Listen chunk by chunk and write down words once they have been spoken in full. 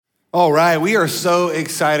All right, we are so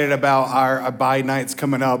excited about our Abide Nights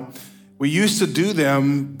coming up. We used to do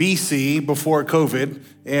them BC before COVID,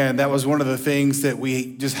 and that was one of the things that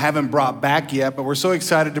we just haven't brought back yet, but we're so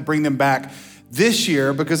excited to bring them back this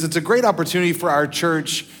year because it's a great opportunity for our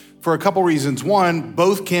church for a couple reasons. One,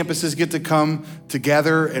 both campuses get to come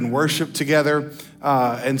together and worship together.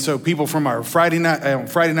 And so people from our Friday night,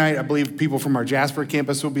 I believe people from our Jasper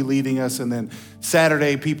campus will be leading us. And then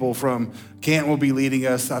Saturday, people from Canton will be leading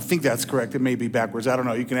us. I think that's correct. It may be backwards. I don't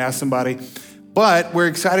know. You can ask somebody. But we're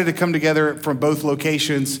excited to come together from both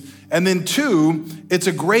locations. And then two, it's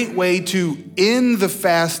a great way to end the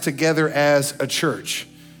fast together as a church.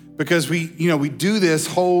 Because we do this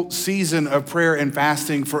whole season of prayer and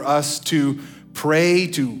fasting for us to pray,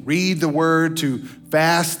 to read the word, to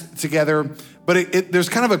fast together. But there's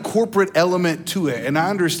kind of a corporate element to it. And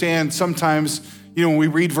I understand sometimes, when we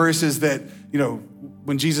read verses that,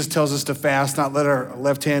 when Jesus tells us to fast, not let our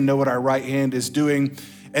left hand know what our right hand is doing.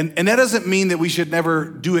 And that doesn't mean that we should never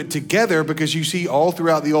do it together, because you see all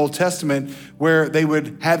throughout the Old Testament where they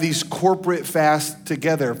would have these corporate fasts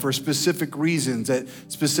together for specific reasons at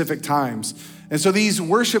specific times. And so these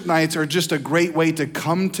worship nights are just a great way to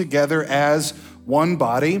come together as one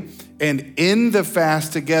body and end the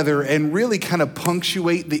fast together and really kind of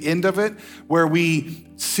punctuate the end of it, where we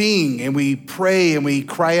sing and we pray and we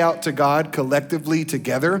cry out to God collectively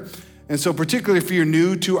together. And so particularly if you're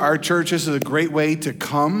new to our church, this is a great way to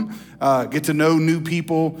come, get to know new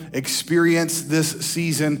people, experience this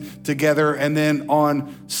season together. And then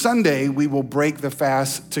on Sunday, we will break the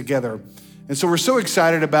fast together. And so we're so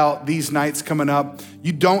excited about these nights coming up.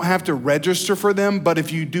 You don't have to register for them, but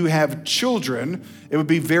if you do have children, it would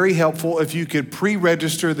be very helpful if you could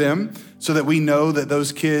pre-register them so that we know that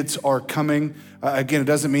those kids are coming. Again, it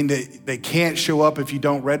doesn't mean that they can't show up if you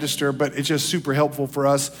don't register, but it's just super helpful for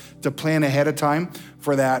us to plan ahead of time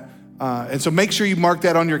for that. And so make sure you mark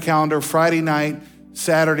that on your calendar. Friday night,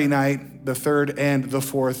 Saturday night, the 3rd and the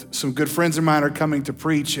 4th. Some good friends of mine are coming to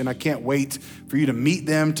preach, and I can't wait for you to meet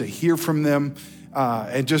them, to hear from them,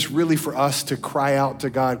 and just really for us to cry out to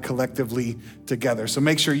God collectively together. So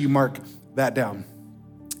make sure you mark that down.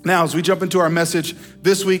 Now, as we jump into our message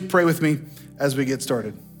this week, pray with me as we get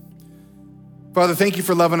started. Father, thank you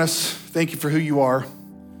for loving us. Thank you for who you are.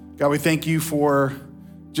 God, we thank you for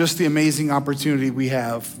just the amazing opportunity we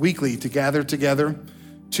have weekly to gather together,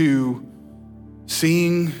 to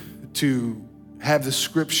sing, to have the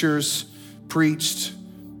scriptures preached.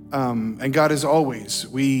 And God, as always,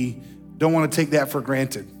 we don't want to take that for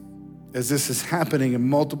granted, as this is happening in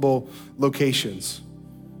multiple locations.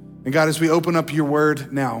 And God, as we open up your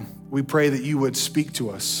word now, we pray that you would speak to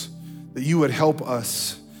us, that you would help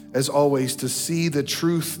us, as always, to see the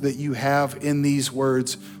truth that you have in these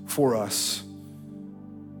words for us.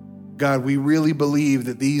 God, we really believe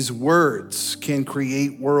that these words can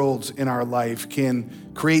create worlds in our life,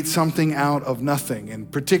 can create something out of nothing.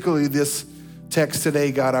 And particularly this text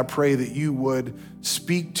today, God, I pray that you would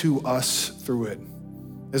speak to us through it.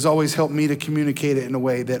 As always, help me to communicate it in a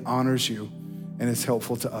way that honors you and is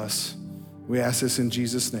helpful to us. We ask this in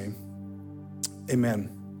Jesus' name.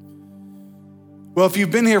 Amen. Well, if you've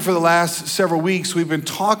been here for the last several weeks, we've been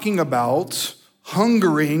talking about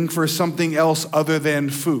hungering for something else other than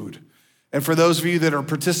food. And for those of you that are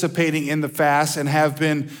participating in the fast and have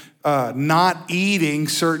been not eating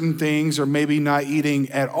certain things, or maybe not eating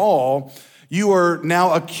at all, you are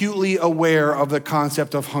now acutely aware of the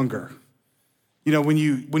concept of hunger. When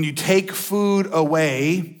you take food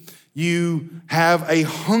away, you have a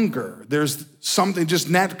hunger. There's something just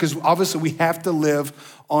natural, because obviously we have to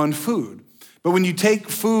live on food. But when you take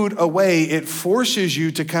food away, it forces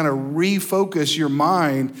you to kind of refocus your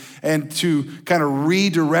mind and to kind of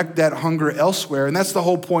redirect that hunger elsewhere. And that's the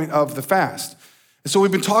whole point of the fast. And so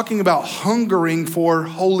we've been talking about hungering for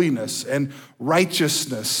holiness and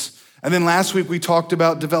righteousness. And then last week we talked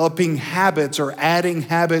about developing habits, or adding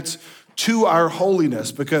habits to our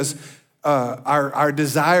holiness, because our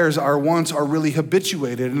desires, our wants are really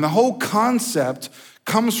habituated. And the whole concept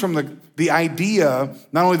comes from the idea,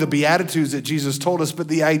 not only the Beatitudes that Jesus told us, but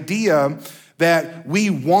the idea that we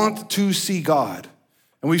want to see God.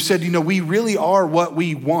 And we've said, we really are what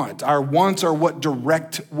we want. Our wants are what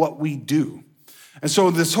direct what we do. And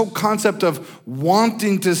so this whole concept of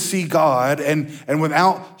wanting to see God, and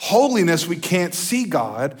without holiness, we can't see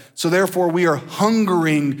God. So therefore, we are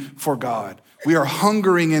hungering for God. We are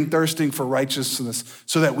hungering and thirsting for righteousness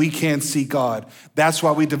so that we can see God. That's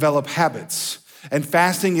why we develop habits. And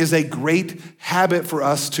fasting is a great habit for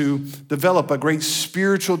us to develop, a great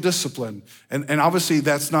spiritual discipline. And obviously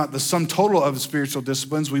that's not the sum total of spiritual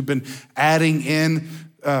disciplines. We've been adding in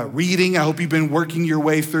reading. I hope you've been working your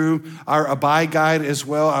way through our Abide Guide as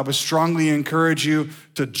well. I would strongly encourage you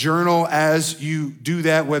to journal as you do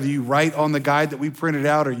that, whether you write on the guide that we printed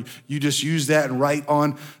out or you just use that and write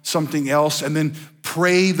on something else, and then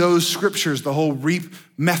pray those scriptures, the whole REAP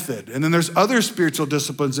method. And then there's other spiritual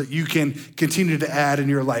disciplines that you can continue to add in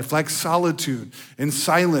your life, like solitude and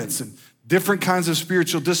silence and different kinds of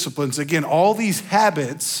spiritual disciplines. Again, all these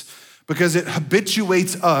habits, because it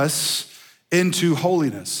habituates us into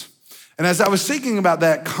holiness. And as I was thinking about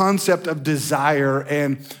that concept of desire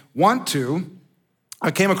and want to,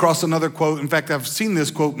 I came across another quote. In fact, I've seen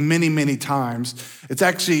this quote many, many times. It's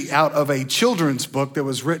actually out of a children's book that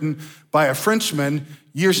was written by a Frenchman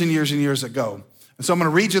years and years and years ago. And so I'm gonna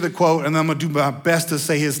read you the quote, and then I'm gonna do my best to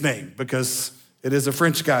say his name because it is a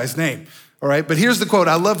French guy's name, all right? But here's the quote,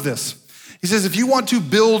 I love this. He says, if you want to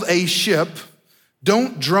build a ship,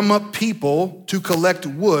 don't drum up people to collect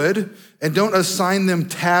wood and don't assign them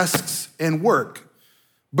tasks and work,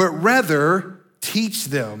 but rather teach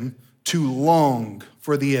them to long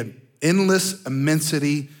for the endless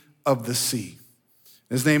immensity of the sea.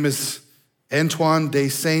 His name is Antoine de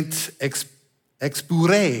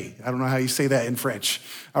Saint-Exupéry. I don't know how you say that in French,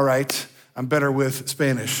 all right? I'm better with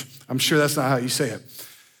Spanish. I'm sure that's not how you say it.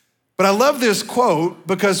 But I love this quote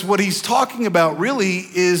because what he's talking about really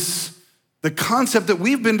is the concept that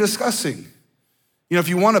we've been discussing. You know, if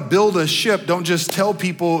you want to build a ship, don't just tell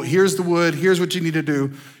people, here's the wood, here's what you need to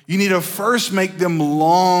do. You need to first make them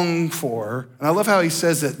long for, and I love how he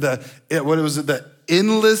says it, the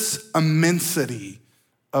endless immensity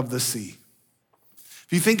of the sea.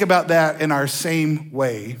 If you think about that in our same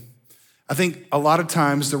way, I think a lot of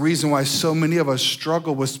times the reason why so many of us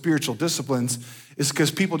struggle with spiritual disciplines is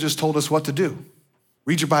because people just told us what to do.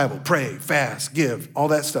 Read your Bible, pray, fast, give, all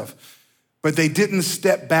that stuff. But they didn't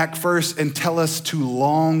step back first and tell us to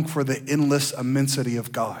long for the endless immensity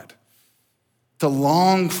of God, to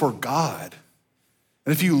long for God.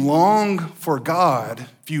 And if you long for God,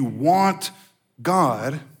 if you want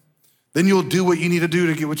God, then you'll do what you need to do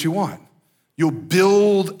to get what you want. You'll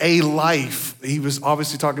build a life. He was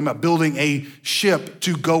obviously talking about building a ship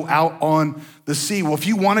to go out on the sea. Well, if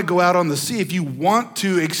you want to go out on the sea, if you want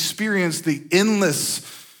to experience the endless,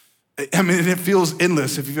 I mean, it feels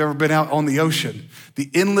endless if you've ever been out on the ocean, the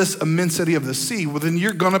endless immensity of the sea, well, then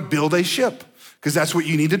you're gonna build a ship because that's what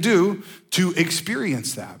you need to do to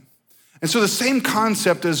experience that. And so the same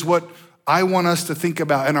concept is what I want us to think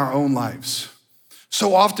about in our own lives.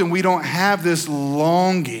 So often we don't have this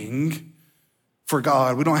longing for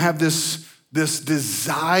God. We don't have this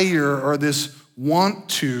desire or this want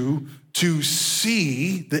to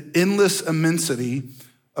see the endless immensity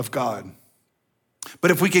of God.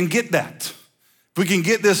 But if we can get that, if we can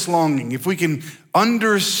get this longing, if we can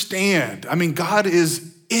understand, I mean, God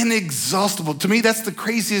is inexhaustible. To me, that's the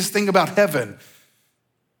craziest thing about heaven.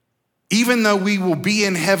 Even though we will be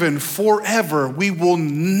in heaven forever, we will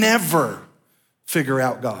never figure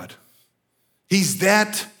out God. He's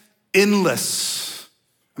that endless.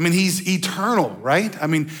 I mean, he's eternal, right? I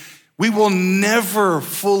mean, we will never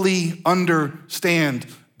fully understand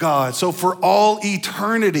God. So for all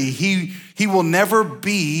eternity, he will never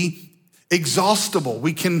be exhaustible.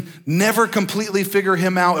 We can never completely figure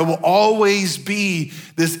him out. It will always be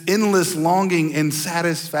this endless longing and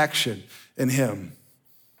satisfaction in him.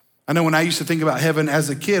 I know when I used to think about heaven as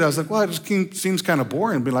a kid, I was like, well, it just seems kind of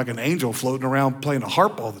boring, being like an angel floating around playing a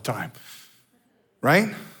harp all the time,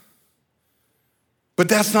 right? But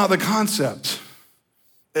that's not the concept.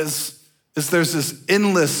 There's this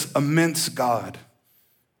endless, immense God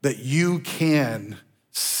that you can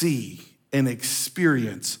see and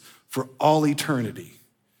experience for all eternity,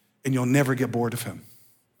 and you'll never get bored of him.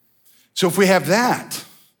 So if we have that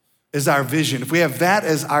as our vision, if we have that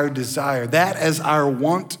as our desire, that as our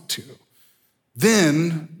want to,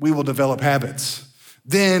 then we will develop habits.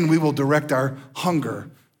 Then we will direct our hunger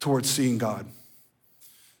towards seeing God.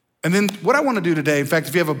 And then what I want to do today, in fact,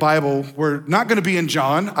 if you have a Bible, we're not going to be in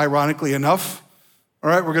John, ironically enough. All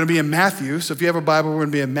right, we're going to be in Matthew. So if you have a Bible, we're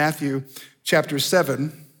going to be in Matthew chapter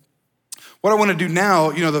 7. What I want to do now,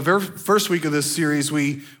 you know, the very first week of this series,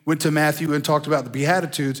 we went to Matthew and talked about the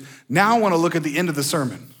Beatitudes. Now I want to look at the end of the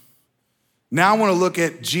sermon. Now I want to look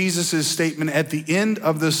at Jesus' statement at the end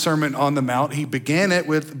of the Sermon on the Mount. He began it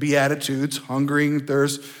with Beatitudes, hungering,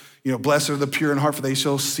 thirst, blessed are the pure in heart, for they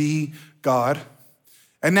shall see God.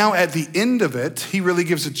 And now at the end of it, he really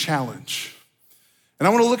gives a challenge. And I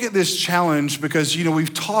want to look at this challenge because,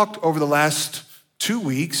 we've talked over the last 2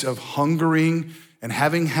 weeks of hungering and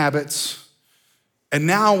having habits. And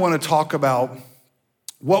now I want to talk about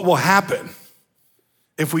what will happen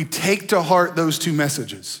if we take to heart those two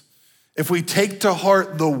messages. If we take to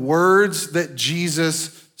heart the words that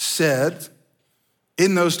Jesus said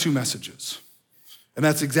in those two messages. And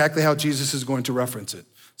that's exactly how Jesus is going to reference it.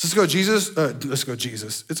 So let's go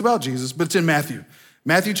Jesus. It's about Jesus, but it's in Matthew.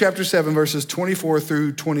 Matthew chapter 7, verses 24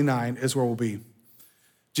 through 29 is where we'll be.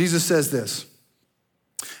 Jesus says this,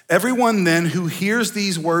 "Everyone then who hears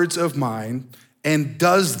these words of mine and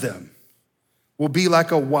does them will be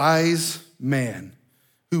like a wise man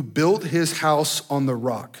who built his house on the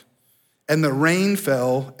rock. And the rain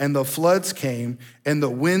fell, and the floods came, and the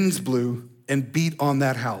winds blew and beat on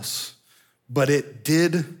that house. But it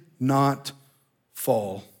did not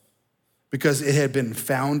fall, because it had been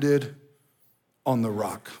founded on the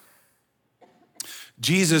rock."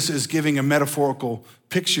 Jesus is giving a metaphorical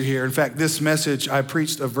picture here. In fact, this message, I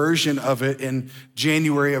preached a version of it in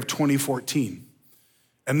January of 2014.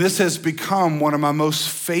 And this has become one of my most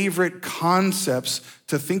favorite concepts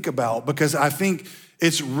to think about because I think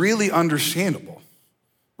it's really understandable.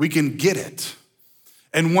 We can get it.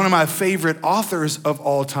 And one of my favorite authors of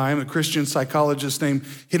all time, a Christian psychologist named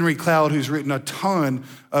Henry Cloud, who's written a ton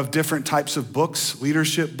of different types of books,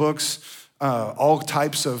 leadership books, all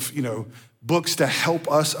types of, books to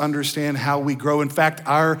help us understand how we grow. In fact,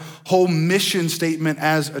 our whole mission statement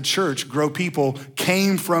as a church, Grow People,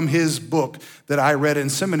 came from his book that I read in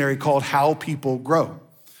seminary called How People Grow.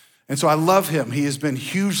 And so I love him. He has been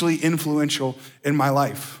hugely influential in my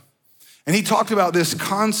life. And he talked about this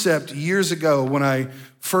concept years ago when I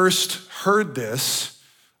first heard this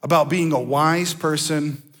about being a wise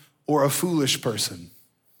person or a foolish person.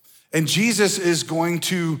 And Jesus is going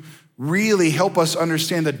to really help us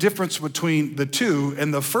understand the difference between the two.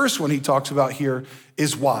 And the first one he talks about here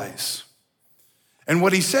is wise. And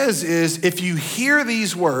what he says is, if you hear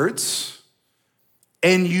these words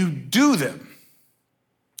and you do them,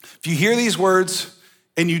 if you hear these words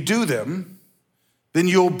and you do them, then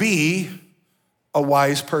you'll be a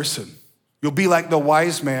wise person. You'll be like the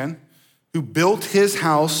wise man who built his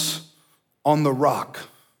house on the rock.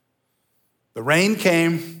 The rain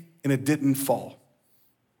came and it didn't fall.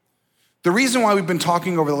 The reason why we've been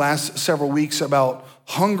talking over the last several weeks about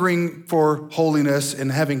hungering for holiness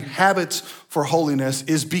and having habits for holiness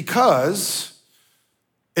is because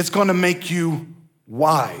it's going to make you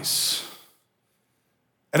wise.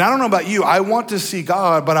 And I don't know about you, I want to see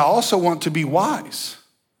God, but I also want to be wise.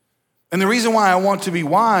 And the reason why I want to be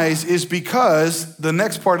wise is because the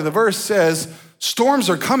next part of the verse says, storms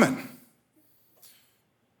are coming.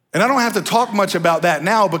 And I don't have to talk much about that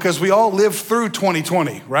now because we all lived through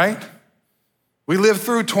 2020, right? We lived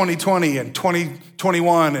through 2020 and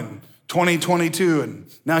 2021 and 2022,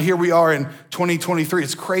 and now here we are in 2023.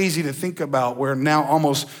 It's crazy to think about. We're now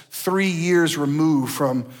almost 3 years removed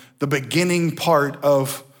from the beginning part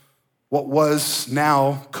of what was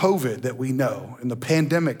now COVID that we know and the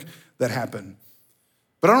pandemic that happened.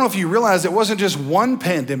 But I don't know if you realize it wasn't just one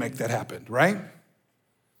pandemic that happened, right?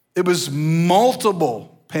 It was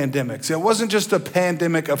multiple pandemics. It wasn't just a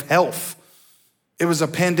pandemic of health. It was a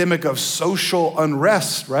pandemic of social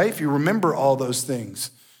unrest, right? If you remember all those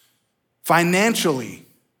things. Financially,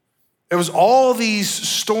 it was all these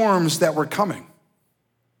storms that were coming.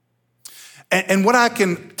 And what I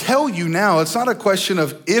can tell you now, it's not a question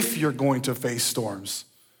of if you're going to face storms.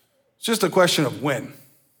 It's just a question of when.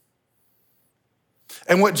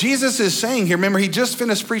 And what Jesus is saying here, remember, he just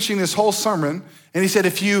finished preaching this whole sermon, and he said,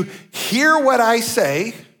 if you hear what I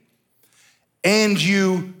say and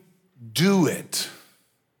you do it.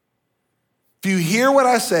 If you hear what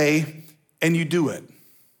I say and you do it.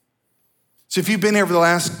 So if you've been here for the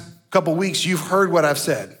last couple weeks, you've heard what I've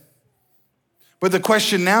said. But the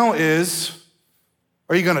question now is,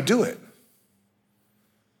 are you gonna do it?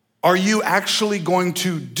 Are you actually going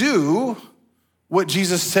to do what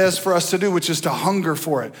Jesus says for us to do, which is to hunger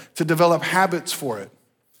for it, to develop habits for it?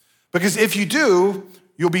 Because if you do,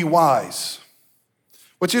 you'll be wise.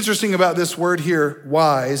 What's interesting about this word here,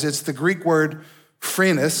 wise, it's the Greek word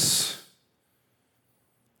phrenes,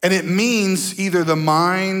 and it means either the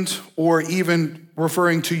mind or even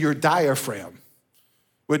referring to your diaphragm,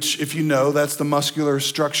 which, if you know, that's the muscular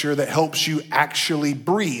structure that helps you actually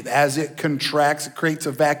breathe. As it contracts, it creates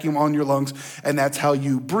a vacuum on your lungs, and that's how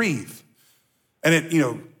you breathe. And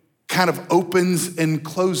it, kind of opens and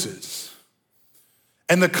closes.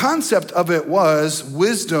 And the concept of it was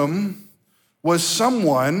wisdom was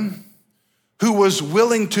someone who was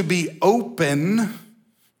willing to be open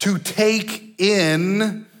to take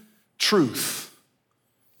in truth.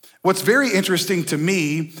 What's very interesting to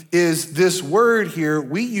me is this word here,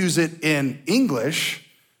 we use it in English.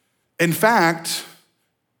 In fact,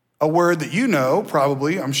 a word that you know,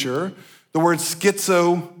 probably, I'm sure, the word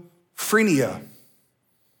schizophrenia.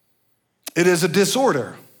 It is a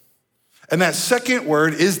disorder. And that second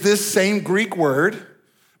word is this same Greek word,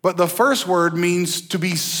 but the first word means to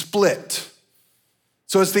be split.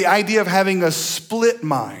 So it's the idea of having a split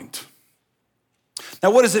mind.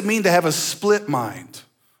 Now, what does it mean to have a split mind?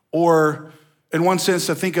 Or in one sense,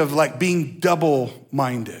 to think of like being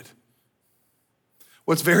double-minded.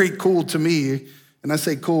 What's very cool to me, and I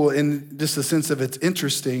say cool in just the sense of it's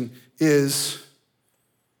interesting, is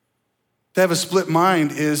to have a split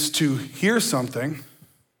mind is to hear something,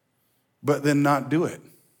 but then not do it.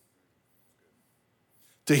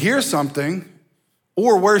 To hear something,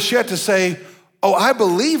 or worse yet, to say, oh, I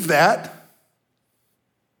believe that,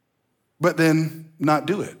 but then not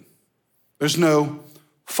do it. There's no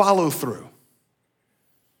follow through,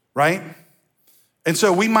 right? And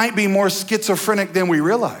so we might be more schizophrenic than we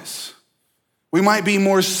realize. We might be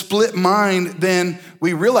more split mind than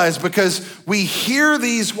we realize because we hear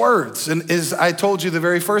these words. And as I told you the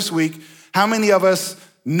very first week, how many of us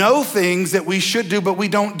know things that we should do, but we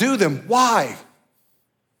don't do them? Why?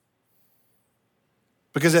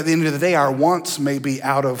 Because at the end of the day, our wants may be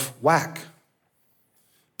out of whack.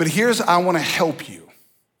 But I want to help you.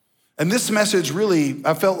 And this message really,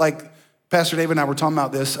 I felt like Pastor Dave and I were talking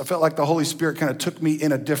about this. I felt like the Holy Spirit kind of took me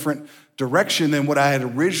in a different direction than what I had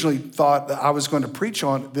originally thought that I was going to preach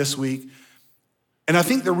on this week. And I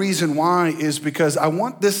think the reason why is because I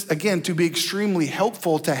want this, again, to be extremely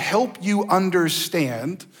helpful to help you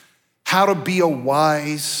understand how to be a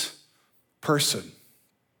wise person.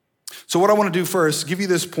 So what I want to do first, give you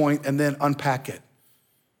this point and then unpack it.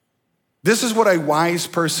 This is what a wise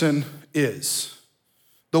person is.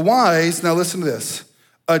 The wise, now listen to this,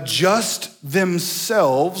 adjust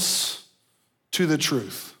themselves to the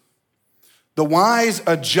truth. The wise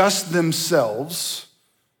adjust themselves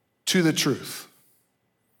to the truth.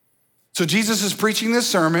 So Jesus is preaching this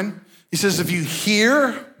sermon. He says, if you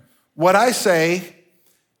hear what I say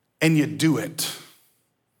and you do it,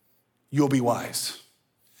 you'll be wise.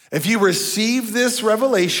 If you receive this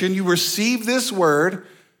revelation, you receive this word,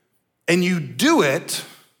 and you do it,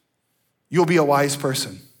 you'll be a wise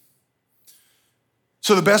person.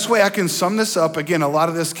 So the best way I can sum this up, again, a lot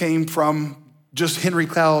of this came from just Henry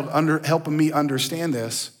Cloud helping me understand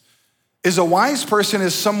this, is a wise person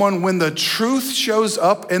is someone when the truth shows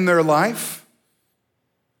up in their life,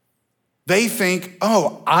 they think,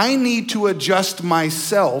 oh, I need to adjust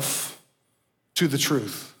myself to the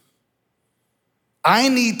truth. I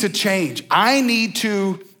need to change. I need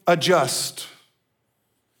to adjust.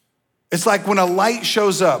 It's like when a light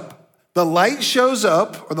shows up. The light shows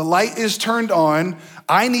up or the light is turned on.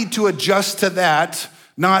 I need to adjust to that,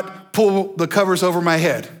 not pull the covers over my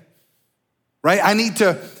head, right? I need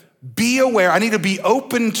to be aware. I need to be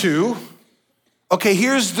open to, okay,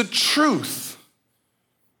 here's the truth.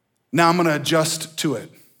 Now I'm going to adjust to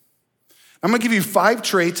it. I'm going to give you 5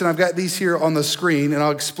 traits, and I've got these here on the screen, and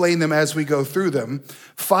I'll explain them as we go through them.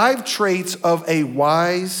 5 traits of a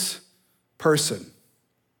wise person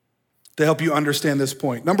to help you understand this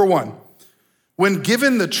point. Number 1, when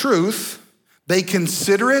given the truth, they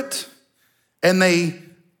consider it, and they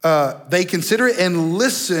consider it and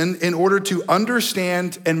listen in order to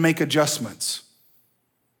understand and make adjustments.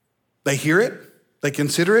 They hear it, they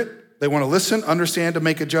consider it, they want to listen, understand, and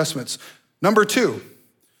make adjustments. Number 2,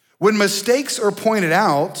 when mistakes are pointed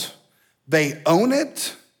out, they own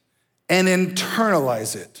it and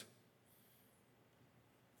internalize it.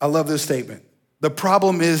 I love this statement. The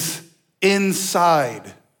problem is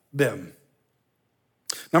inside them.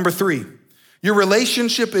 Number 3, your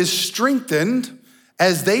relationship is strengthened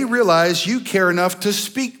as they realize you care enough to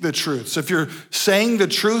speak the truth. So if you're saying the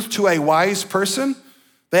truth to a wise person,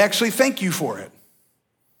 they actually thank you for it.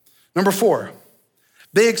 Number 4,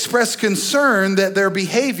 they express concern that their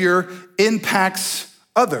behavior impacts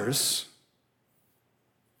others.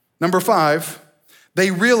 Number 5,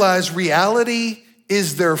 they realize reality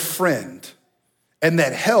is their friend and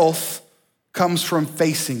that health comes from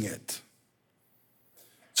facing it.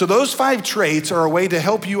 So those 5 traits are a way to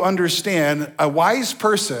help you understand a wise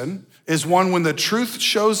person is one when the truth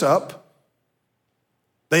shows up,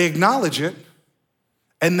 they acknowledge it,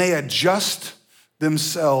 and they adjust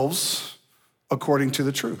themselves according to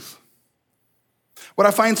the truth. What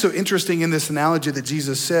I find so interesting in this analogy that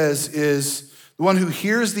Jesus says is the one who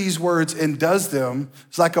hears these words and does them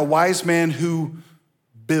is like a wise man who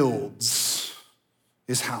builds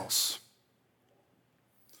his house.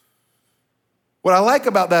 What I like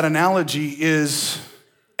about that analogy is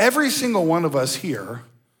Every single one of us here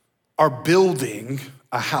are building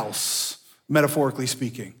a house, metaphorically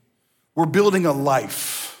speaking. We're building a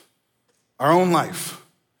life, our own life.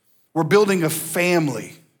 We're building a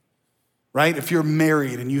family, right? If you're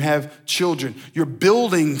married and you have children, you're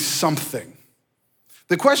building something.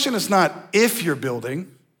 The question is not if you're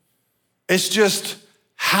building, it's just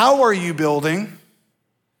how are you building?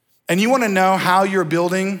 And you wanna know how you're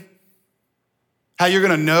building, how you're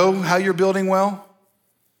gonna know how you're building well,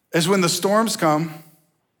 is when the storms come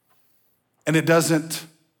and it doesn't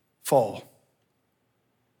fall.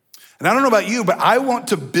 And I don't know about you, but I want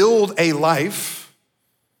to build a life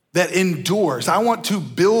that endures. I want to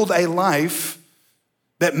build a life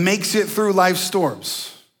that makes it through life's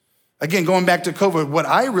storms. Again, going back to COVID, what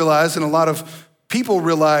I realized and a lot of people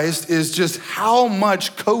realized is just how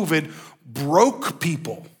much COVID broke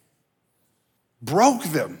people, broke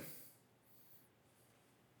them.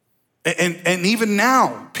 And even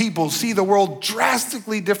now, people see the world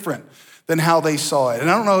drastically different than how they saw it. And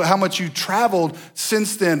I don't know how much you traveled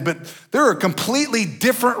since then, but there are completely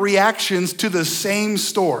different reactions to the same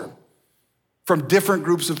storm from different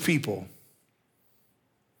groups of people.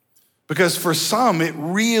 Because for some, it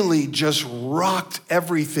really just rocked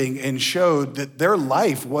everything and showed that their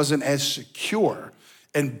life wasn't as secure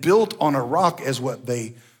and built on a rock as what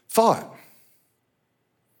they thought.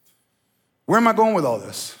 Where am I going with all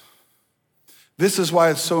this? This is why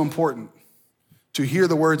it's so important to hear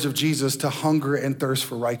the words of Jesus, to hunger and thirst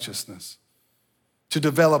for righteousness, to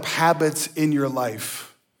develop habits in your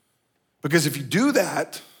life. Because if you do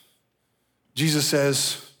that, Jesus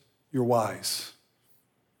says, you're wise.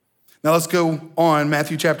 Now let's go on,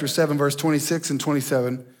 Matthew chapter 7, verse 26 and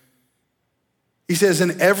 27. He says,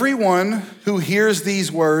 and everyone who hears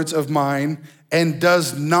these words of mine and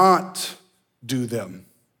does not do them,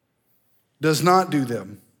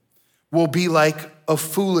 will be like a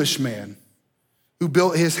foolish man who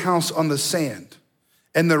built his house on the sand.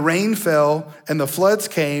 And the rain fell, and the floods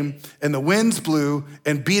came, and the winds blew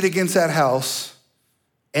and beat against that house,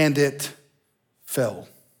 and it fell.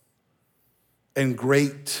 And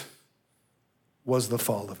great was the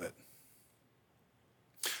fall of it.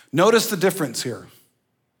 Notice the difference here.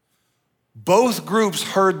 Both groups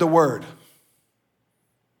heard the word.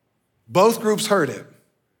 Both groups heard it.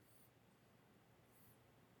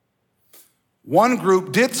 One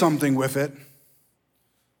group did something with it.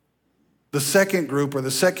 The second group or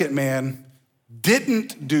the second man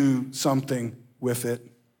didn't do something with it.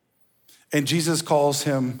 And Jesus calls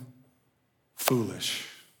him foolish.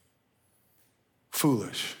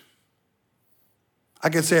 Foolish. I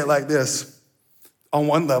could say it like this. On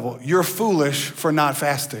one level, you're foolish for not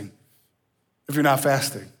fasting if you're not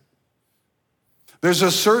fasting. There's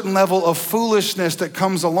a certain level of foolishness that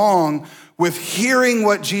comes along with hearing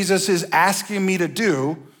what Jesus is asking me to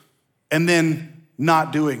do and then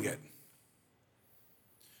not doing it.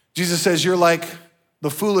 Jesus says, you're like the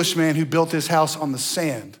foolish man who built his house on the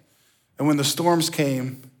sand. And when the storms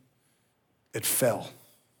came, it fell.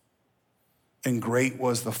 And great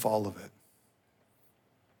was the fall of it.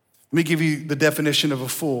 Let me give you the definition of a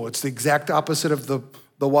fool. It's the exact opposite of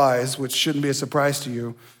the wise, which shouldn't be a surprise to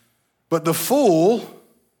you. But the fool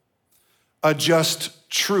adjusts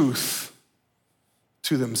truth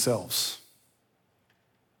to themselves.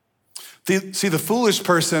 See, the foolish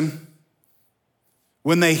person,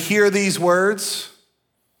 when they hear these words,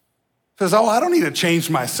 says, oh, I don't need to change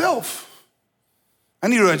myself. I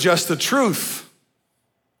need to adjust the truth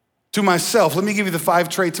to myself. Let me give you the 5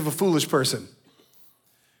 traits of a foolish person.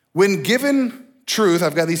 When given truth,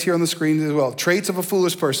 I've got these here on the screen as well, traits of a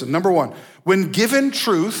foolish person. Number 1, when given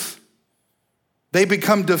truth, they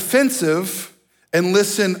become defensive and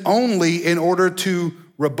listen only in order to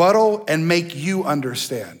rebuttal and make you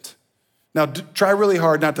understand. Now, try really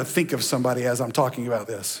hard not to think of somebody as I'm talking about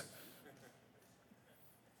this,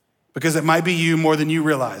 because it might be you more than you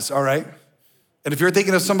realize, all right? And if you're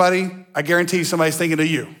thinking of somebody, I guarantee you somebody's thinking of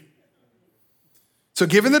you. So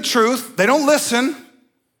given the truth, they don't listen.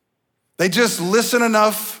 They just listen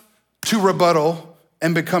enough to rebuttal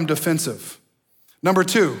and become defensive. Number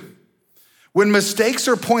 2, when mistakes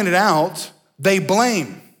are pointed out, they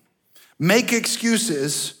blame, make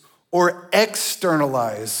excuses, or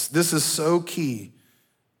externalize. This is so key.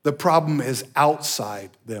 The problem is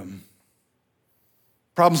outside them.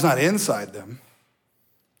 The problem's not inside them.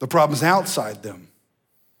 The problem's outside them.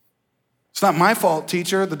 It's not my fault,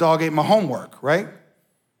 teacher, the dog ate my homework, right?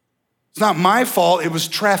 It's not my fault, it was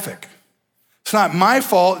traffic. It's not my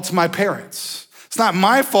fault, it's my parents. It's not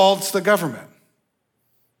my fault, it's the government.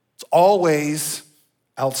 It's always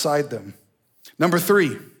outside them. Number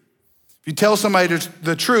 3, If you tell somebody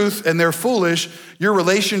the truth and they're foolish, your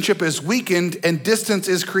relationship is weakened and distance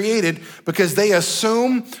is created because they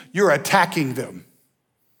assume you're attacking them.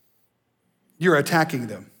 You're attacking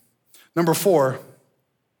them. Number 4,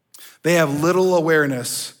 they have little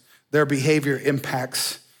awareness their behavior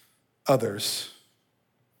impacts others.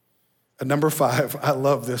 And number 5, I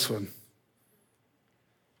love this one.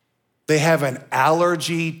 They have an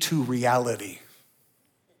allergy to reality.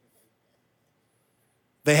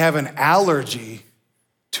 They have an allergy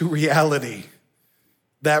to reality.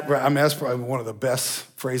 That's probably one of the best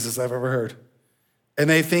phrases I've ever heard. And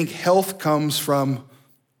they think health comes from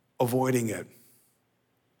avoiding it.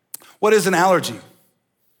 What is an allergy?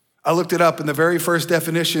 I looked it up, and the very first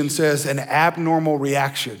definition says an abnormal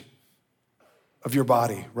reaction of your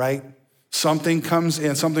body, right? Something comes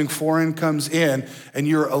in, something foreign comes in, and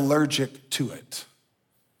you're allergic to it.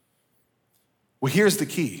 Well, here's the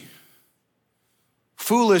key.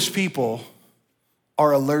 Foolish people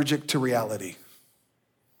are allergic to reality.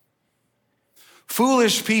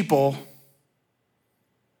 Foolish people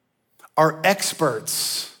are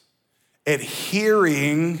experts at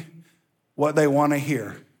hearing what they want to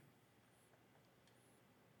hear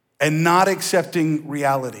and not accepting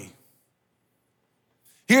reality.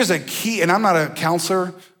 Here's a key, and I'm not a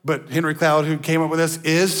counselor, but Henry Cloud, who came up with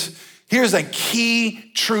this, here's a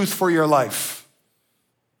key truth for your life.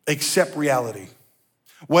 Accept reality.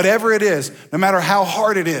 Whatever it is, no matter how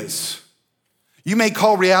hard it is, you may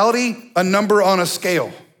call reality a number on a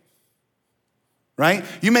scale, right?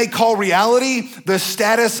 You may call reality the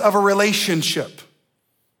status of a relationship.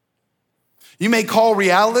 You may call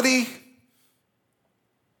reality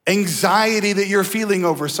anxiety that you're feeling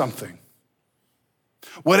over something.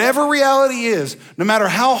 Whatever reality is, no matter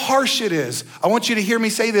how harsh it is, I want you to hear me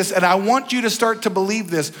say this, and I want you to start to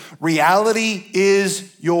believe this. Reality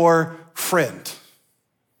is your friend.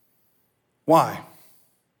 Why?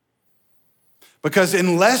 Because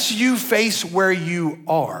unless you face where you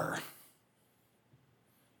are,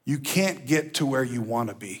 you can't get to where you want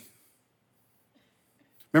to be.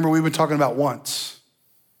 Remember, we've been talking about wants.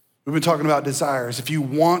 We've been talking about desires. If you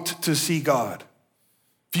want to see God,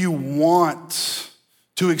 if you want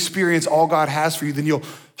to experience all God has for you, then you'll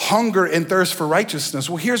hunger and thirst for righteousness.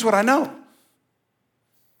 Well, here's what I know.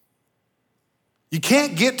 You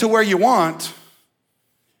can't get to where you want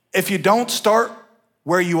if you don't start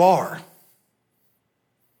where you are.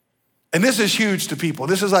 And this is huge to people.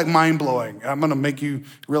 This is like mind-blowing. I'm gonna make you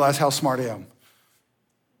realize how smart I am.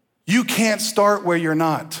 You can't start where you're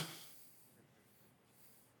not.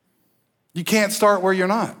 You can't start where you're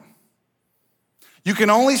not. You can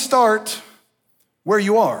only start where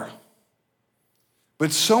you are.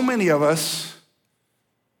 But so many of us,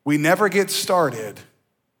 we never get started.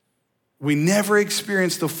 We never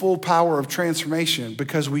experience the full power of transformation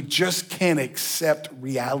because we just can't accept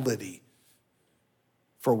reality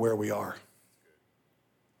for where we are.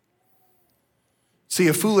 See,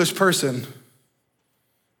 a foolish person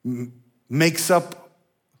makes up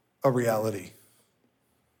a reality.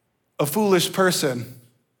 A foolish person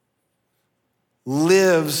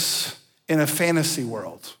lives in a fantasy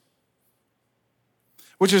world,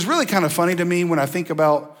 which is really kind of funny to me when I think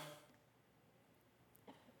about,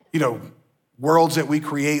 worlds that we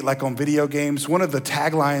create, like on video games. One of the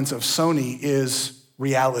taglines of Sony is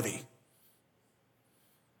reality.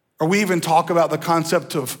 Or we even talk about the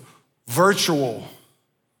concept of virtual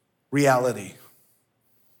reality.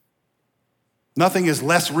 Nothing is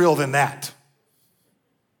less real than that,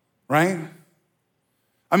 right?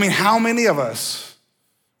 I mean, how many of us,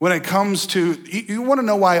 when it comes to, you wanna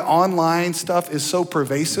know why online stuff is so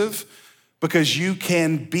pervasive? Because you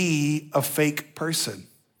can be a fake person.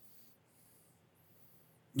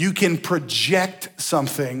 You can project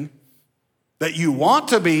something that you want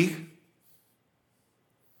to be,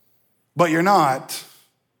 but you're not.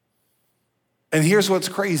 And here's what's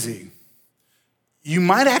crazy. You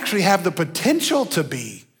might actually have the potential to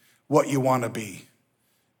be what you want to be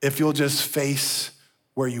if you'll just face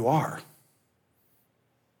where you are.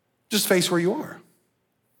 Just face where you are.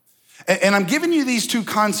 And I'm giving you these two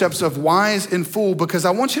concepts of wise and fool because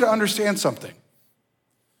I want you to understand something.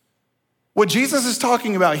 What Jesus is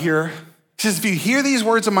talking about here, he says, if you hear these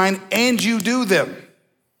words of mine and you do them,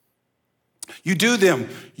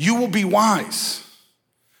 you will be wise.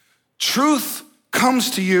 Truth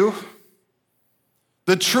comes to you.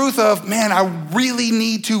 The truth of, man, I really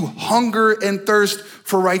need to hunger and thirst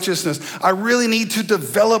for righteousness. I really need to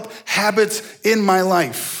develop habits in my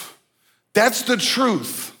life. That's the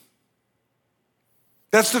truth.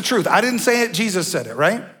 That's the truth. I didn't say it, Jesus said it,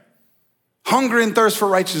 right? Hunger and thirst for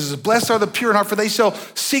righteousness. Blessed are the pure in heart, for they shall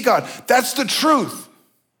see God. That's the truth.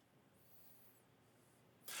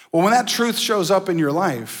 Well, when that truth shows up in your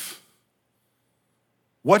life,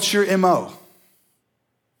 what's your MO?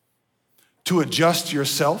 To adjust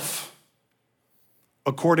yourself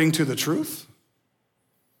according to the truth?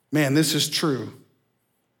 Man, this is true.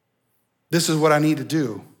 This is what I need to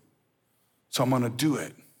do, so I'm gonna do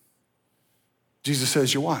it. Jesus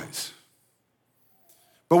says you're wise.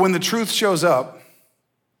 But when the truth shows up,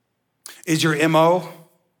 is your MO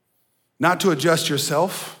not to adjust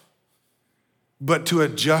yourself, but to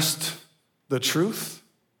adjust the truth?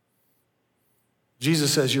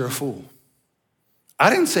 Jesus says you're a fool. I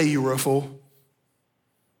didn't say you were a fool.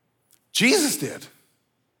 Jesus did.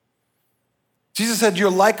 Jesus said, you're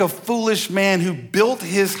like a foolish man who built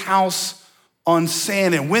his house on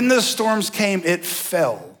sand, and when the storms came, it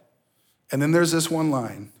fell. And then there's this one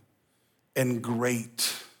line, and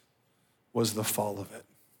great was the fall of it.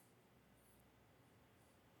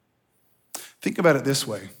 Think about it this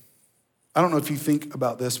way. I don't know if you think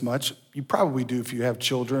about this much. You probably do if you have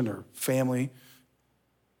children or family.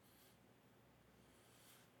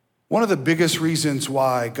 One of the biggest reasons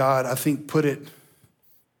why God, I think, put it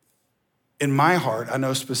in my heart, I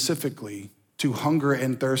know specifically, to hunger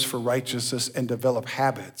and thirst for righteousness and develop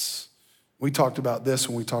habits. We talked about this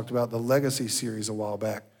when we talked about the Legacy series a while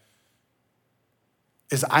back.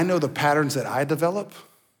 Is I know the patterns that I develop,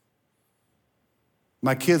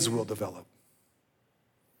 my kids will develop.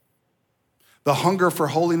 The hunger for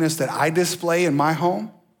holiness that I display in my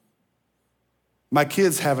home, my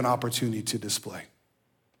kids have an opportunity to display.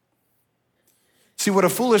 See, what a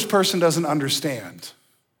foolish person doesn't understand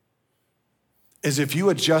is if you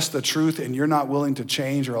adjust the truth and you're not willing to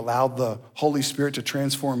change or allow the Holy Spirit to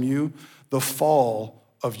transform you, the fall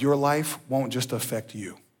of your life won't just affect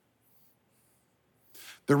you.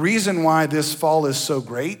 The reason why this fall is so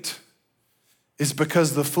great is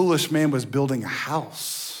because the foolish man was building a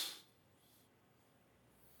house.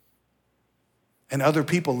 And other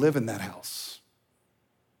people live in that house.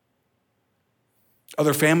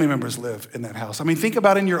 Other family members live in that house. I mean, think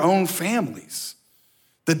about in your own families.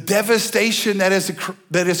 The devastation that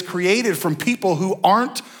is created from people who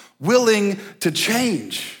aren't willing to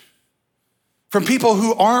change. From people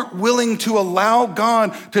who aren't willing to allow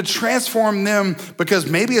God to transform them because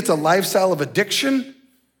maybe it's a lifestyle of addiction.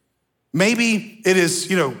 Maybe it is,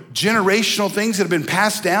 generational things that have been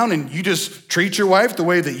passed down and you just treat your wife the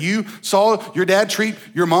way that you saw your dad treat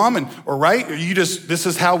your mom or you just, this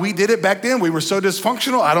is how we did it back then. We were so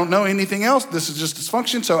dysfunctional. I don't know anything else. This is just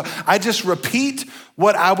dysfunction. So I just repeat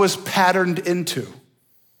what I was patterned into.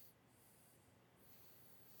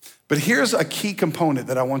 But here's a key component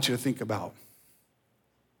that I want you to think about.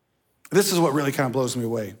 This is what really kind of blows me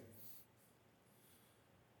away.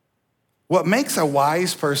 What makes a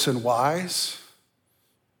wise person wise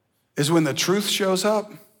is when the truth shows up,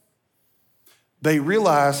 they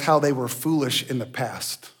realize how they were foolish in the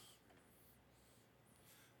past.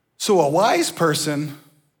 So a wise person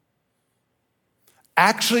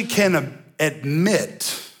actually can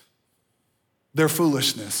admit their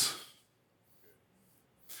foolishness.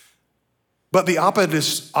 But the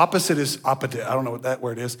opposite is, I don't know what that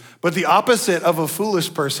word is, but the opposite of a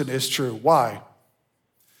foolish person is true. Why?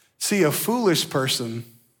 See, a foolish person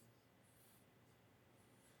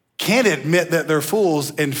can't admit that they're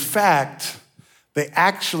fools. In fact, they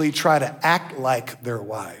actually try to act like they're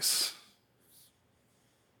wise.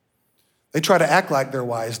 They try to act like they're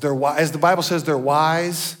wise. They're wise. As the Bible says, they're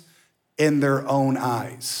wise in their own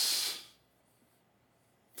eyes.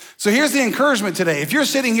 So here's the encouragement today. If you're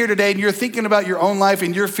sitting here today and you're thinking about your own life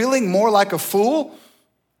and you're feeling more like a fool,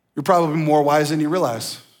 you're probably more wise than you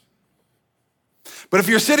realize. But if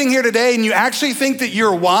you're sitting here today and you actually think that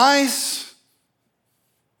you're wise,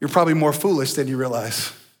 you're probably more foolish than you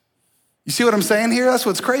realize. You see what I'm saying here? That's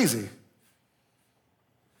what's crazy.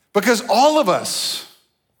 Because all of us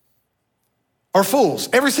are fools,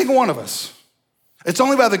 every single one of us. It's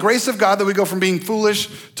only by the grace of God that we go from being foolish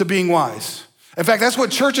to being wise. In fact, that's what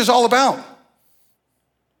church is all about.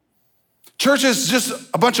 Church is just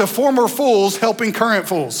a bunch of former fools helping current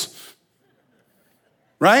fools,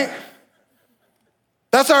 right?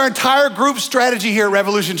 That's our entire group strategy here at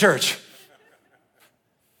Revolution Church.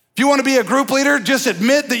 If you want to be a group leader, just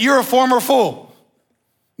admit that you're a former fool.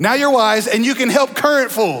 Now you're wise and you can help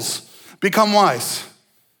current fools become wise,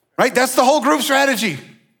 right? That's the whole group strategy.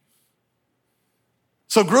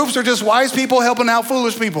 So groups are just wise people helping out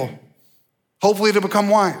foolish people, hopefully to become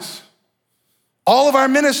wise. All of our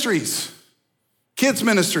ministries, kids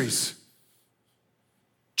ministries,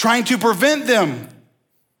 trying to prevent them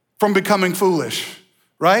from becoming foolish.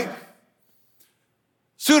 Right?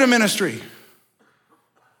 Student ministry,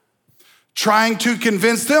 trying to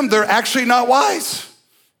convince them they're actually not wise.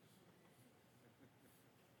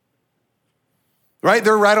 right?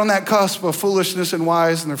 They're right on that cusp of foolishness and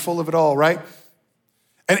wise, and they're full of it all, right?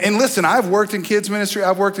 And listen, I've worked in kids ministry,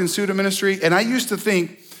 I've worked in student ministry, and I used to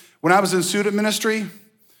think when I was in student ministry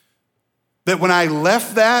that when I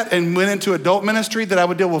left that and went into adult ministry that I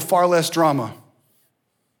would deal with far less drama.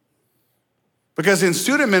 Because in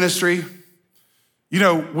student ministry,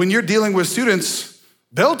 when you're dealing with students,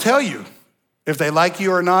 they'll tell you if they like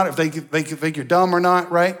you or not, if they think you're dumb or not,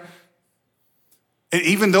 right? And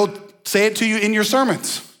even they'll say it to you in your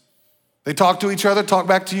sermons. They talk to each other, talk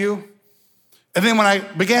back to you. And then when I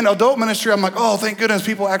began adult ministry, I'm like, oh, thank goodness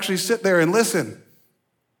people actually sit there and listen.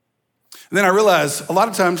 And then I realized a lot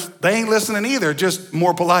of times they ain't listening either, just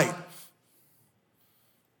more polite.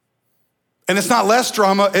 And it's not less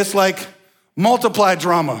drama, it's like multiplied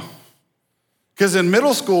drama. Because in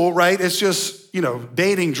middle school, right, it's just,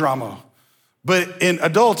 dating drama. But in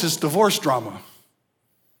adults, it's divorce drama.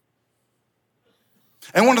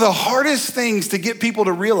 And one of the hardest things to get people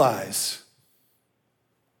to realize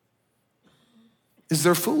is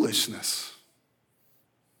their foolishness.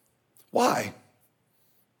 Why?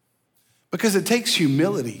 Because it takes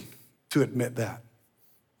humility to admit that.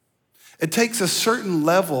 It takes a certain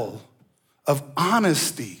level of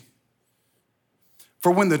honesty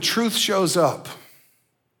for when the truth shows up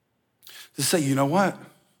to say, you know what?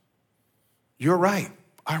 You're right,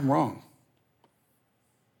 I'm wrong.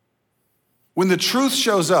 When the truth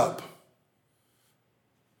shows up,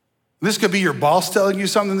 this could be your boss telling you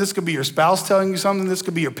something, this could be your spouse telling you something, this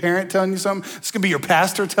could be your parent telling you something, this could be your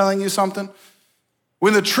pastor telling you something.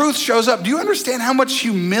 When the truth shows up, do you understand how much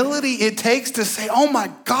humility it takes to say, oh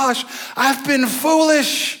my gosh, I've been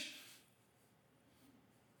foolish.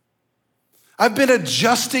 I've been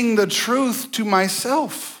adjusting the truth to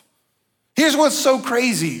myself. Here's what's so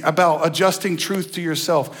crazy about adjusting truth to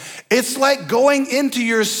yourself. It's like going into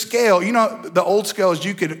your scale. The old scales,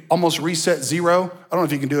 you could almost reset zero. I don't know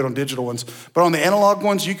if you can do it on digital ones, but on the analog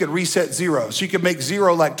ones, you could reset zero. So you could make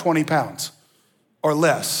zero like 20 pounds or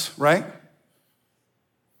less, right?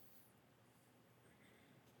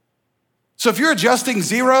 So if you're adjusting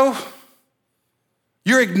zero,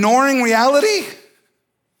 you're ignoring reality,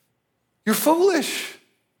 you're foolish.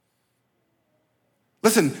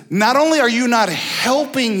 Listen, not only are you not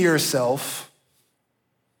helping yourself,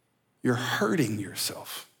 you're hurting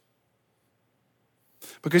yourself.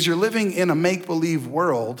 Because you're living in a make-believe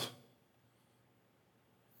world,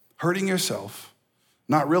 hurting yourself,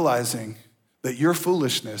 not realizing that your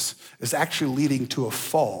foolishness is actually leading to a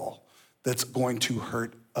fall that's going to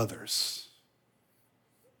hurt others.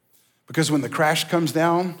 Because when the crash comes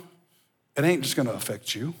down, it ain't just gonna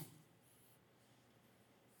affect you.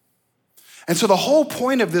 And so the whole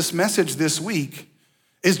point of this message this week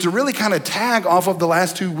is to really kind of tag off of the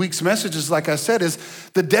last 2 weeks' messages, like I said, is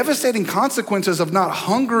the devastating consequences of not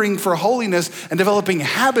hungering for holiness and developing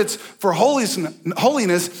habits for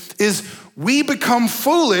holiness is we become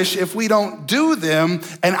foolish if we don't do them,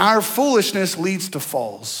 and our foolishness leads to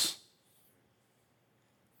falls.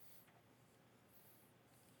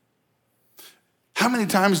 How many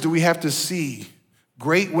times do we have to see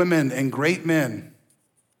great women and great men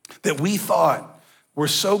that we thought were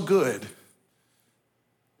so good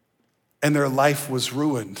and their life was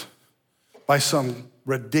ruined by some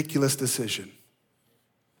ridiculous decision?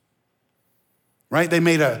 Right? They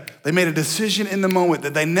made a decision in the moment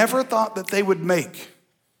that they never thought that they would make.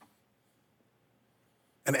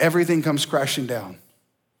 And everything comes crashing down.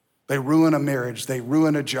 They ruin a marriage, they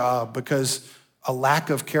ruin a job because a lack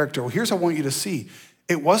of character. Well, here's what I want you to see.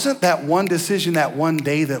 It wasn't that one decision that one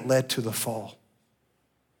day that led to the fall.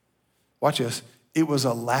 Watch this. It was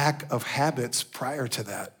a lack of habits prior to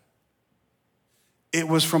that. It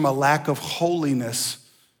was from a lack of holiness,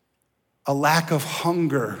 a lack of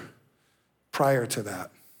hunger prior to that.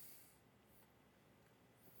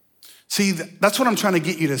 See, that's what I'm trying to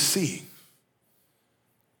get you to see.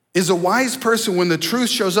 Is a wise person, when the truth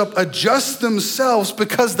shows up, adjusts themselves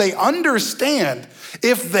because they understand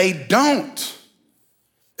if they don't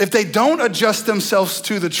adjust themselves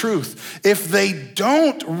to the truth, if they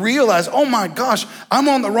don't realize, oh my gosh, I'm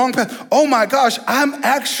on the wrong path. Oh my gosh, I'm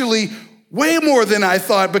actually way more than I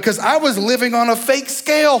thought because I was living on a fake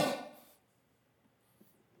scale.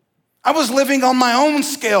 I was living on my own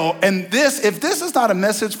scale. And if this is not a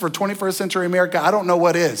message for 21st century America, I don't know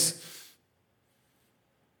what is.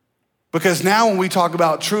 Because now when we talk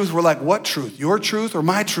about truth, we're like, what truth? Your truth or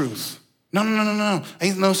my truth? No.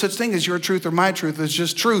 Ain't no such thing as your truth or my truth. It's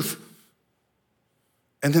just truth.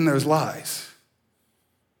 And then there's lies.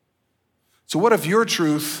 So what if your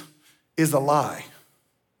truth is a lie?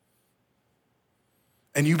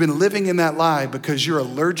 And you've been living in that lie because you're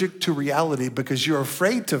allergic to reality, because you're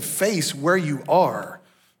afraid to face where you are.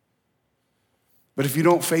 But if you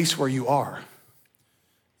don't face where you are,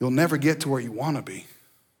 you'll never get to where you want to be.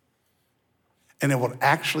 And it will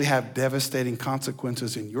actually have devastating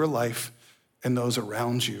consequences in your life and those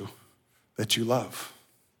around you that you love.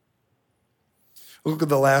 Look at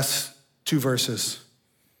the last two verses.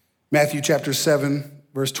 Matthew chapter 7,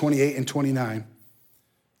 verse 28 and 29.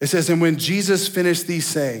 It says, and when Jesus finished these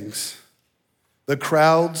sayings, the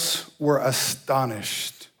crowds were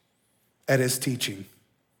astonished at his teaching.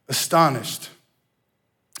 Astonished.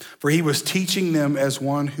 For he was teaching them as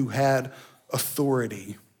one who had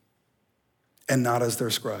authority and not as their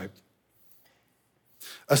scribe.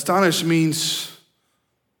 Astonished means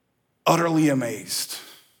utterly amazed.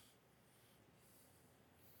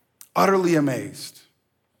 Utterly amazed.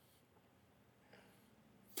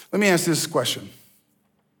 Let me ask this question.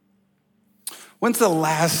 When's the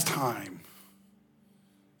last time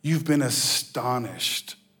you've been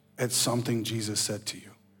astonished at something Jesus said to you?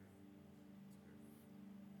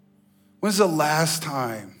 When's the last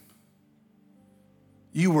time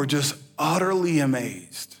you were just utterly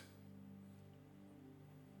amazed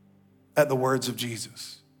at the words of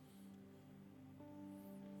Jesus?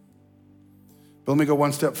 But let me go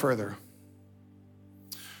one step further.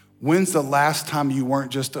 When's the last time you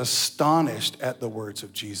weren't just astonished at the words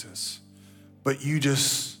of Jesus, but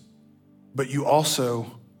you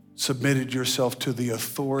also submitted yourself to the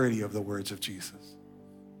authority of the words of Jesus?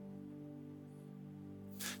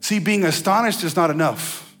 See, being astonished is not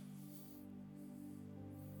enough.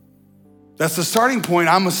 That's the starting point.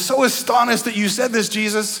 I'm so astonished that you said this,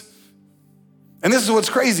 Jesus. And this is what's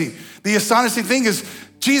crazy. The astonishing thing is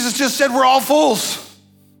Jesus just said we're all fools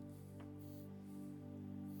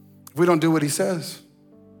if we don't do what he says.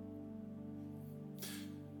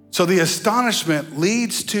 So the astonishment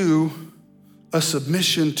leads to a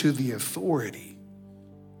submission to the authority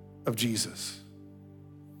of Jesus.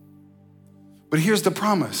 But here's the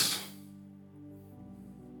promise.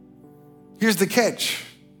 Here's the catch.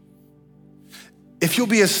 If you'll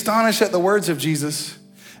be astonished at the words of Jesus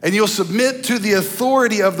and you'll submit to the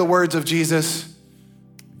authority of the words of Jesus,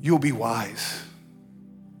 you'll be wise.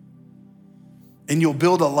 And you'll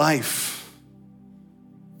build a life.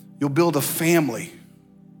 You'll build a family.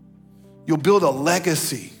 You'll build a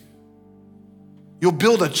legacy. You'll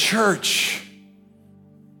build a church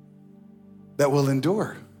that will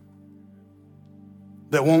endure,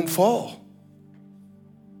 that won't fall,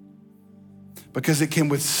 because it can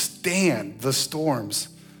withstand the storms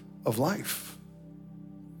of life.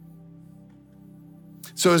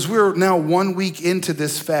 So as we're now 1 week into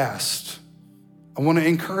this fast, I want to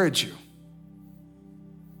encourage you.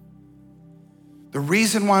 The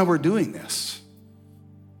reason why we're doing this,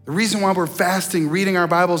 the reason why we're fasting, reading our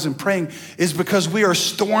Bibles, and praying is because we are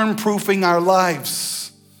storm-proofing our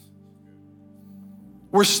lives.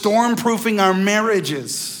 We're storm-proofing our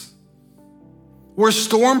marriages. We're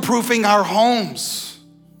storm-proofing our homes.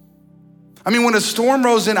 I mean, when a storm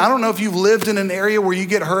rolls in, I don't know if you've lived in an area where you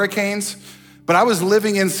get hurricanes, but I was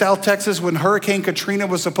living in South Texas when Hurricane Katrina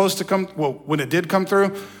was supposed to come, well, when it did come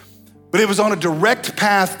through, but it was on a direct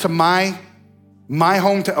path to my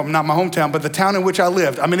hometown, not my hometown, but the town in which I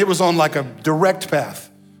lived. I mean, it was on like a direct path.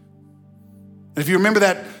 And if you remember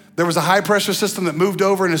that, there was a high pressure system that moved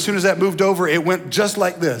over, and as soon as that moved over, it went just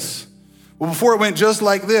like this. Well, before it went just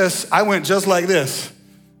like this, I went just like this.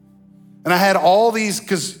 And I had all these,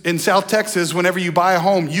 because in South Texas, whenever you buy a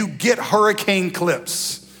home, you get hurricane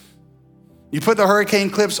clips. You put the hurricane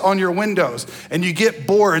clips on your windows, and you get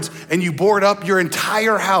boards, and you board up your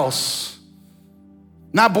entire house.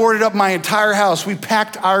 Not boarded up my entire house. We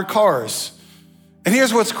packed our cars. And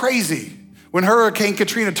here's what's crazy. When Hurricane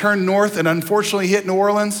Katrina turned north and unfortunately hit New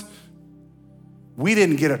Orleans, we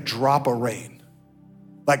didn't get a drop of rain.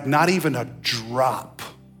 Like not even a drop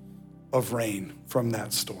of rain from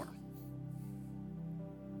that storm.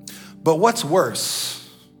 But what's worse,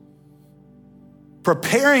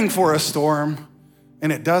 preparing for a storm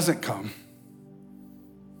and it doesn't come,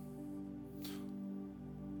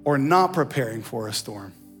 or not preparing for a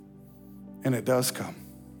storm and it does come.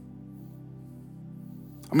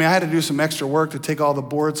 I mean, I had to do some extra work to take all the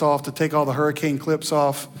boards off, to take all the hurricane clips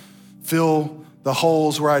off, fill the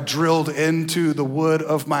holes where I drilled into the wood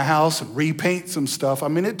of my house and repaint some stuff. I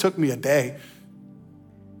mean, it took me a day.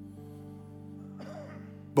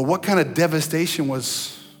 But what kind of devastation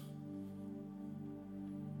was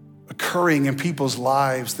occurring in people's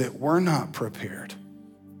lives that were not prepared?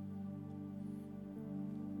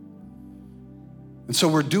 And so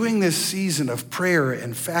we're doing this season of prayer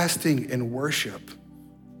and fasting and worship.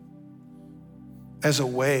 as a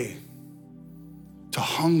way to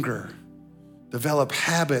hunger, develop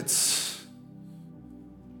habits,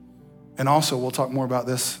 and also, we'll talk more about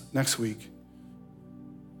this next week,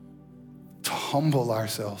 to humble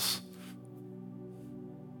ourselves.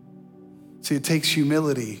 See, it takes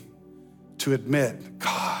humility to admit,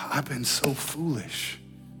 God, I've been so foolish.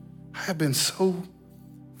 I have been so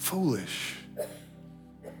foolish.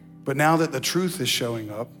 But now that the truth is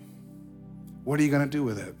showing up, what are you going to do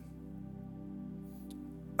with it?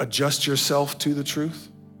 Adjust yourself to the truth?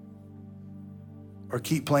 Or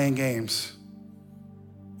keep playing games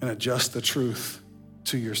and adjust the truth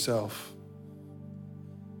to yourself?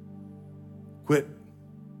 Quit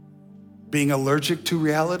being allergic to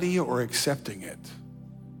reality or accepting it.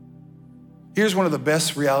 Here's one of the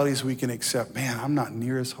best realities we can accept. Man, I'm not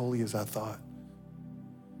near as holy as I thought.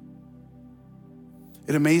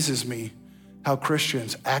 It amazes me how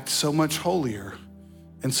Christians act so much holier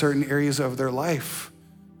in certain areas of their life.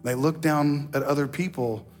 They look down at other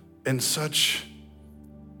people in such,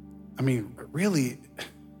 really,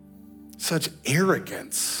 such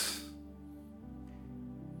arrogance.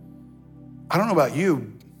 I don't know about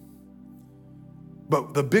you,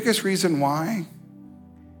 but the biggest reason why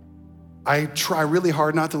I try really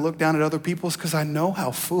hard not to look down at other people is because I know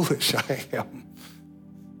how foolish I am.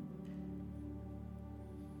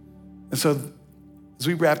 And so as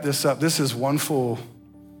we wrap this up, this is one fool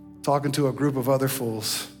talking to a group of other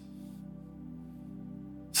fools,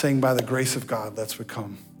 saying, by the grace of God, let's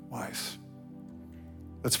become wise.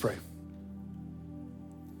 Let's pray.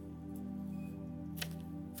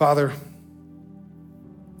 Father,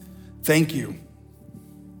 thank you.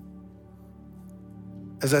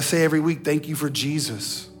 As I say every week, thank you for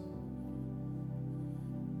Jesus.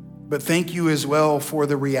 But thank you as well for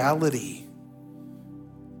the reality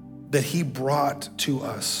that he brought to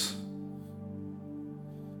us.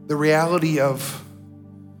 The reality of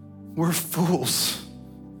we're fools.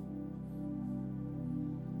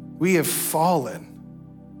 We have fallen.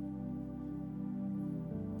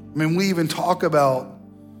 We even talk about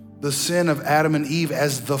the sin of Adam and Eve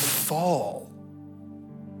as the fall.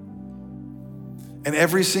 And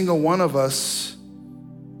every single one of us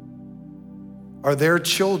are their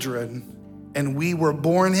children, and we were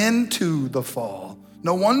born into the fall.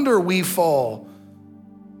 No wonder we fall,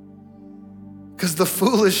 because the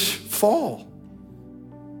foolish fall.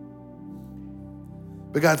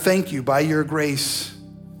 But God, thank you, by your grace,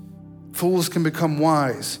 fools can become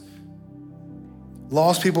wise.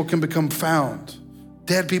 Lost people can become found.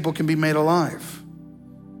 Dead people can be made alive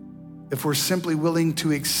if we're simply willing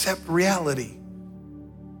to accept reality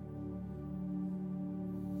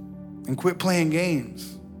and quit playing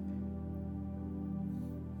games.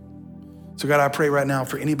 So God, I pray right now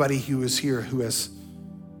for anybody who is here who has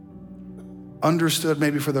understood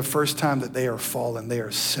maybe for the first time that they are fallen, they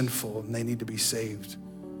are sinful, and they need to be saved.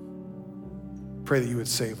 Pray that you would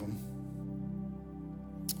save them.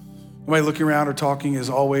 Nobody looking around or talking, as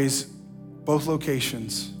always, both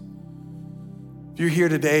locations. If you're here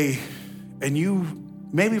today and you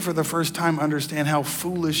maybe for the first time understand how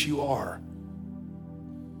foolish you are,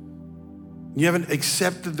 you haven't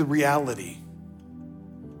accepted the reality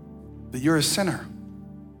that you're a sinner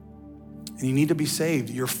and you need to be saved.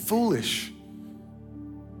 You're foolish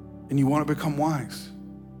and you want to become wise.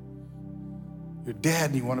 You're dead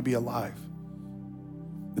and you want to be alive.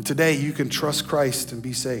 And today you can trust Christ and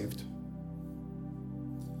be saved.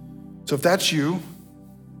 So if that's you,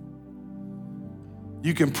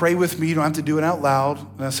 you can pray with me. You don't have to do it out loud.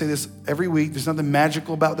 And I say this every week. There's nothing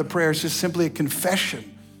magical about the prayer. It's just simply a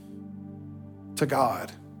confession to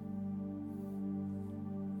God.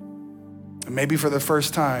 And maybe for the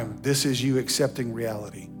first time, this is you accepting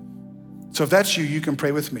reality. So if that's you, you can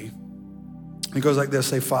pray with me. It goes like this.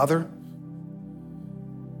 Say, Father,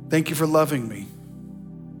 thank you for loving me.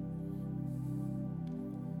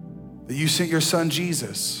 That you sent your son,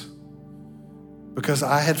 Jesus, because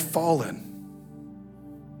I had fallen.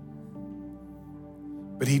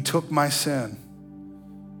 But he took my sin,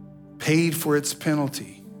 paid for its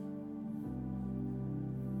penalty.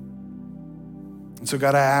 And so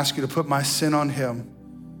God, I ask you to put my sin on him,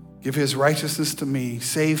 give his righteousness to me,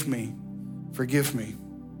 save me, forgive me.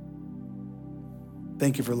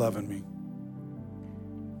 Thank you for loving me.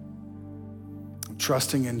 I'm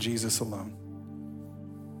trusting in Jesus alone.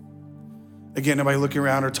 Again, nobody looking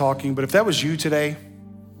around or talking, but if that was you today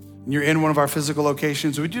and you're in one of our physical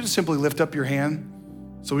locations, would you just simply lift up your hand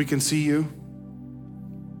so we can see you?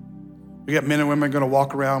 We got men and women going to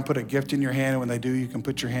walk around, put a gift in your hand, and when they do, you can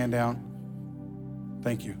put your hand down.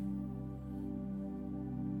 Thank you.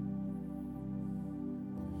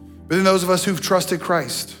 But then those of us who've trusted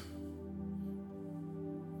Christ,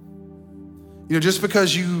 Just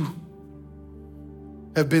because you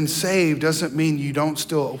have been saved doesn't mean you don't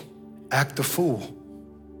still act the fool.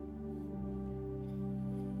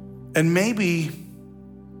 And maybe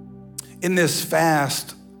in this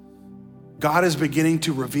fast, God is beginning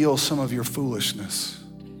to reveal some of your foolishness.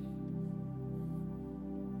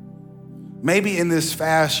 Maybe in this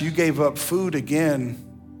fast, you gave up food again.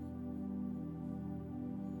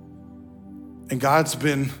 And God's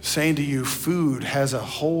been saying to you, food has a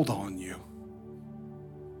hold on you.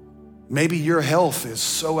 Maybe your health is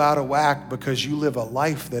so out of whack because you live a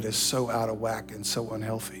life that is so out of whack and so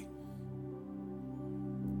unhealthy.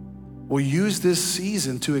 Well, use this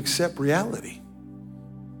season to accept reality.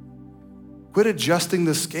 Quit adjusting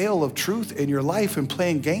the scale of truth in your life and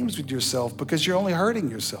playing games with yourself because you're only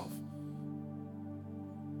hurting yourself.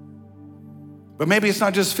 But maybe it's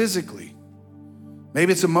not just physically.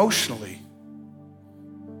 Maybe it's emotionally.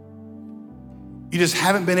 You just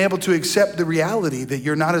haven't been able to accept the reality that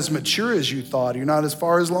you're not as mature as you thought, you're not as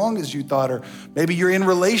far as long as you thought, or maybe you're in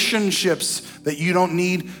relationships that you don't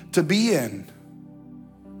need to be in.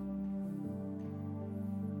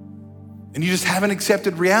 And you just haven't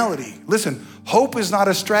accepted reality. Listen, hope is not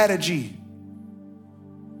a strategy.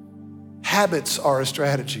 Habits are a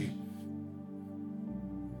strategy.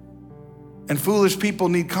 And foolish people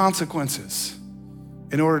need consequences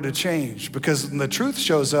in order to change, because when the truth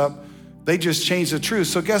shows up, they just change the truth.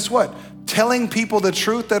 So guess what? Telling people the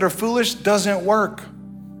truth that are foolish doesn't work.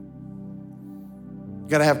 You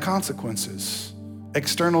gotta have consequences,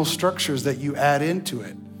 external structures that you add into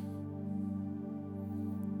it.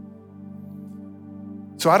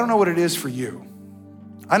 So I don't know what it is for you.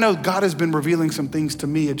 I know God has been revealing some things to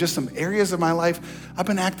me in just some areas of my life I've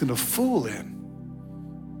been acting a fool in.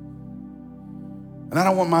 And I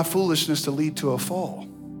don't want my foolishness to lead to a fall.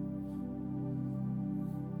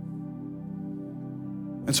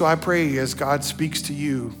 And so I pray as God speaks to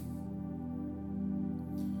you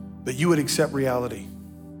that you would accept reality.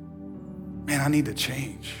 Man, I need to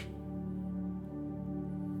change.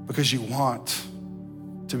 Because you want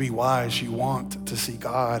to be wise, you want to see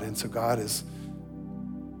God, and so God is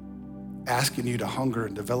asking you to hunger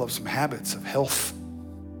and develop some habits of health.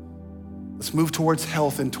 Let's move towards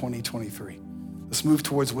health in 2023. Let's move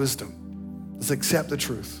towards wisdom. Let's accept the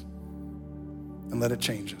truth and let it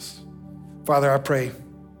change us. Father, I pray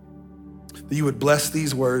that you would bless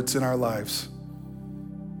these words in our lives.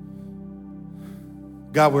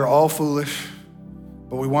 God, we're all foolish,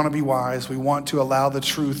 but we want to be wise. We want to allow the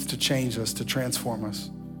truth to change us, to transform us.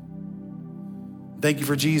 Thank you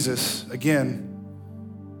for Jesus again.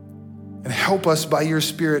 And help us by your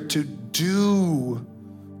Spirit to do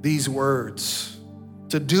these words,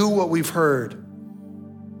 to do what we've heard,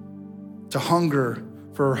 to hunger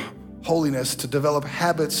for holiness, to develop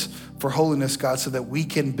habits for holiness, God, so that we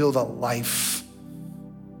can build a life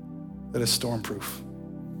that is stormproof.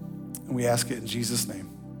 And we ask it in Jesus' name.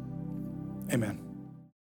 Amen.